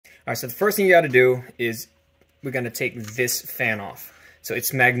All right, so the first thing you got to do is we're going to take this fan off. So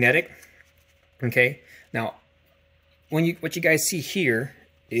it's magnetic, okay? Now, what you guys see here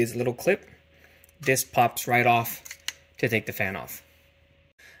is a little clip. This pops right off to take the fan off.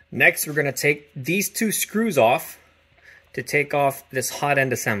 Next, we're going to take these two screws off to take off this hot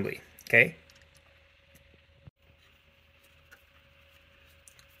end assembly, okay?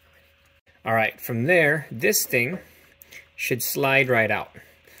 All right, from there, this thing should slide right out.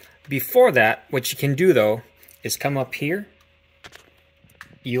 Before that, what you can do though is come up here.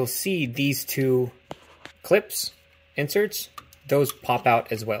 You'll see these two clips, inserts, those pop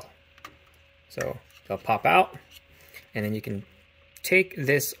out as well. So they'll pop out, and then you can take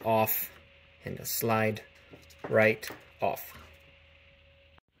this off and it'll slide right off.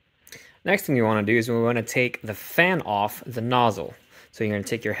 Next thing you want to do is we want to take the fan off the nozzle. So you're going to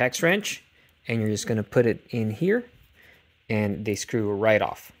take your hex wrench and you're just going to put it in here, and they screw right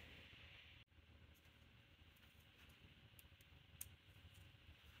off.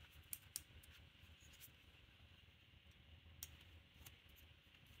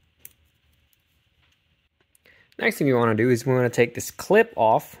 Next thing you want to do is we want to take this clip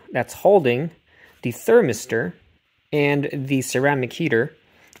off that's holding the thermistor and the ceramic heater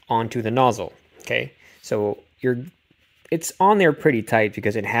onto the nozzle. Okay, so it's on there pretty tight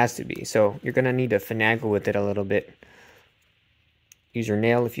because it has to be. So you're going to need to finagle with it a little bit. Use your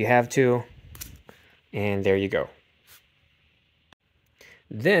nail if you have to, and there you go.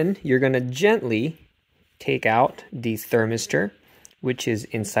 Then you're going to gently take out the thermistor, which is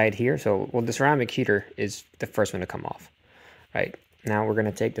inside here. So, well, the ceramic heater is the first one to come off. Right, now we're going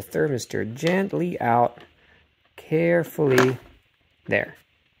to take the thermistor gently out, carefully, there.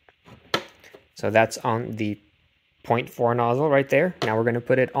 So that's on the 0.4 nozzle right there. Now we're going to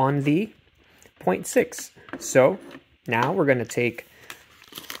put it on the 0.6. So now we're going to take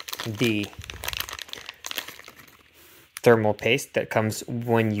the thermal paste that comes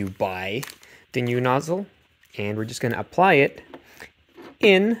when you buy the new nozzle, and we're just going to apply it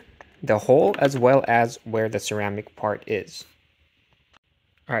in the hole as well as where the ceramic part is.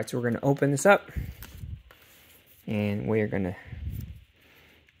 All right, so we're going to open this up, and we're going to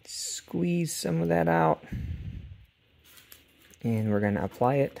squeeze some of that out, and we're going to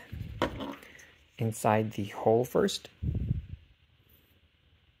apply it inside the hole first,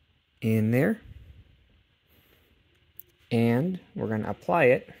 in there, and we're going to apply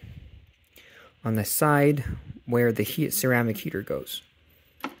it on the side where the ceramic heater goes.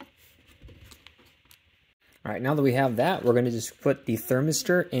 All right, now that we have that, we're going to just put the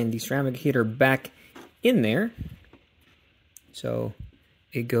thermistor and the ceramic heater back in there. So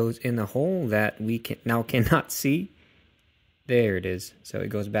it goes in the hole that we cannot see. There it is. So it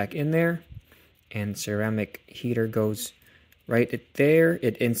goes back in there, and ceramic heater goes right there.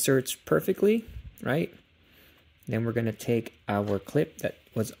 It inserts perfectly, right? Then we're going to take our clip that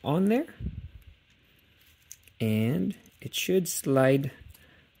was on there, and it should slide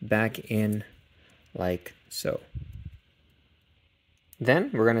back in like so. Then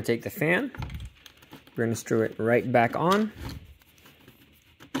we're going to take the fan, we're going to screw it right back on.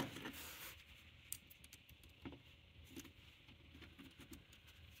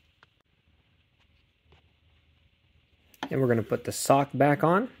 Then we're going to put the sock back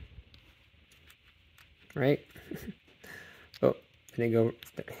on. Right? Oh, didn't go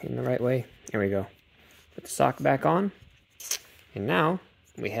in the right way. There we go. Put the sock back on. And now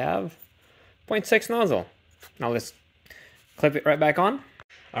we have 0.6 nozzle. Now let's clip it right back on.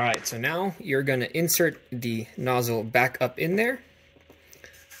 All right, so now you're going to insert the nozzle back up in there.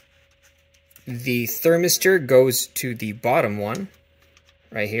 The thermistor goes to the bottom one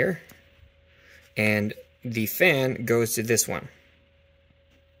right here, and the fan goes to this one.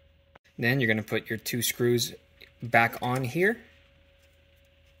 Then you're going to put your two screws back on here.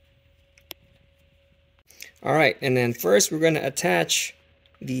 All right, and then first we're going to attach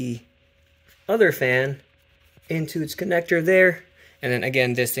the other fan into its connector there, and then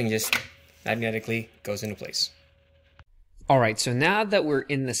again this thing just magnetically goes into place. All right, so now that we're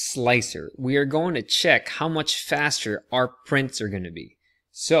in the slicer, we are going to check how much faster our prints are going to be.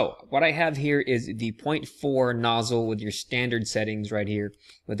 So what I have here is the 0.4 nozzle with your standard settings right here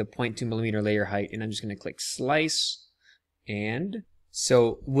with a 0.2 millimeter layer height, and I'm just going to click slice. And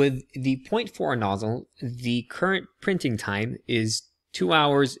so with the 0.4 nozzle, the current printing time is 2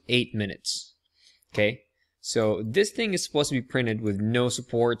 hours 8 minutes. Okay, so this thing is supposed to be printed with no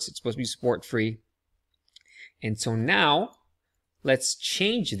supports. It's supposed to be support free. And so now let's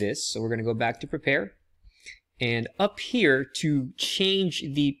change this. So we're going to go back to prepare. And up here, to change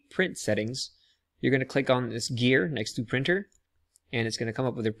the print settings, you're going to click on this gear next to printer, and it's going to come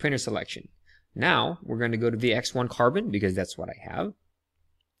up with a printer selection. Now we're going to go to the X1 carbon because that's what I have,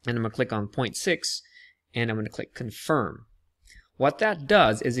 and I'm going to click on 0.6 and I'm going to click confirm. What that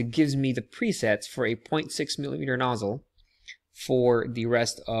does is it gives me the presets for a 0.6 millimeter nozzle for the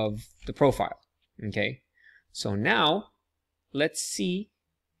rest of the profile. Okay, so now let's see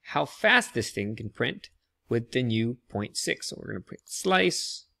how fast this thing can print with the new 0.6. So we're going to print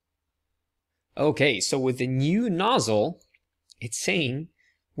slice. Okay, so with the new nozzle, it's saying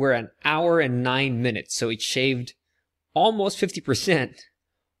we're an hour and 9 minutes. So it shaved almost 50%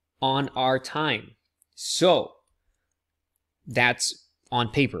 on our time. So that's on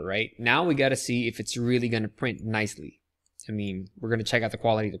paper, right? Now we got to see if it's really going to print nicely. I mean, we're going to check out the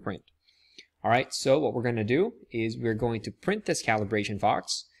quality of the print. All right, so what we're going to do is we're going to print this calibration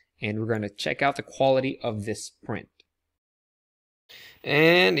box, and we're going to check out the quality of this print.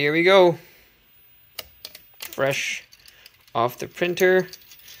 And here we go. Fresh off the printer.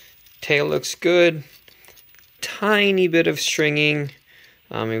 Tail looks good. Tiny bit of stringing.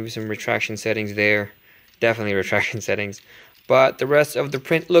 Maybe some retraction settings there. Definitely retraction settings. But the rest of the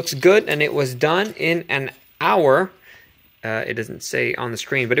print looks good, and it was done in an hour. It doesn't say on the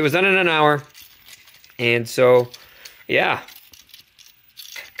screen, but it was done in an hour. And so, yeah,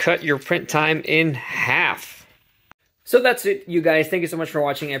 cut your print time in half. So that's it, you guys. Thank you so much for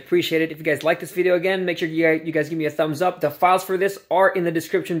watching. I appreciate it. If you guys like this video, again, make sure you guys give me a thumbs up. The files for this are in the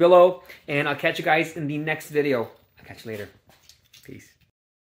description below, and I'll catch you guys in the next video. I'll catch you later. Peace.